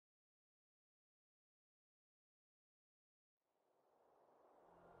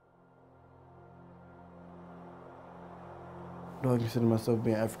Do I consider myself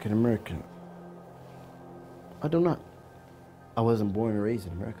being African-American? I do not. I wasn't born and raised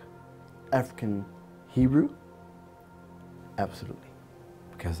in America. African-Hebrew? Absolutely.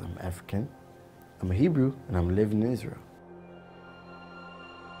 Because I'm African, I'm a Hebrew, and I'm living in Israel.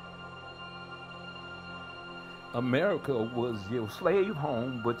 America was your slave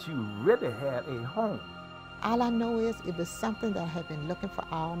home, but you really had a home. All I know is it was something that I had been looking for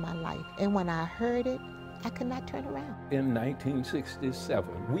all my life. And when I heard it, I could not turn around. In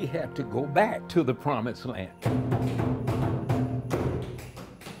 1967, we had to go back to the promised land.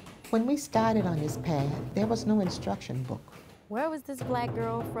 When we started on this path, there was no instruction book. Where was this black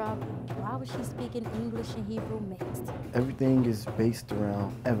girl from? Why was she speaking English and Hebrew mixed? Everything is based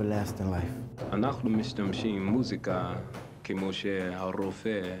around everlasting life. אנחנו משתמשים מוזיקה כמו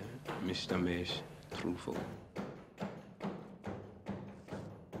שהרופא משתמש תרופות.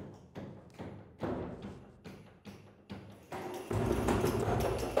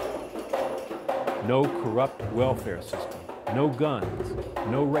 No corrupt welfare system, no guns,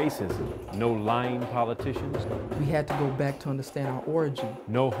 no racism, no lying politicians. We had to go back to understand our origin.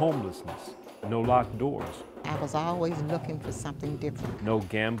 No homelessness, no locked doors. I was always looking for something different. No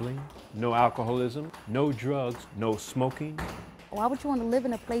gambling, no alcoholism, no drugs, no smoking. Why would you want to live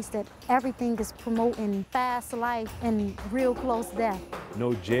in a place that everything is promoting fast life and real close death?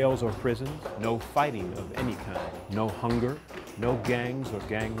 No jails or prisons, no fighting of any kind, no hunger, no gangs or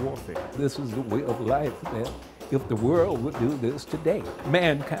gang warfare. This is the way of life that if the world would do this today,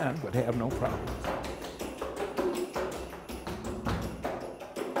 mankind would have no problems.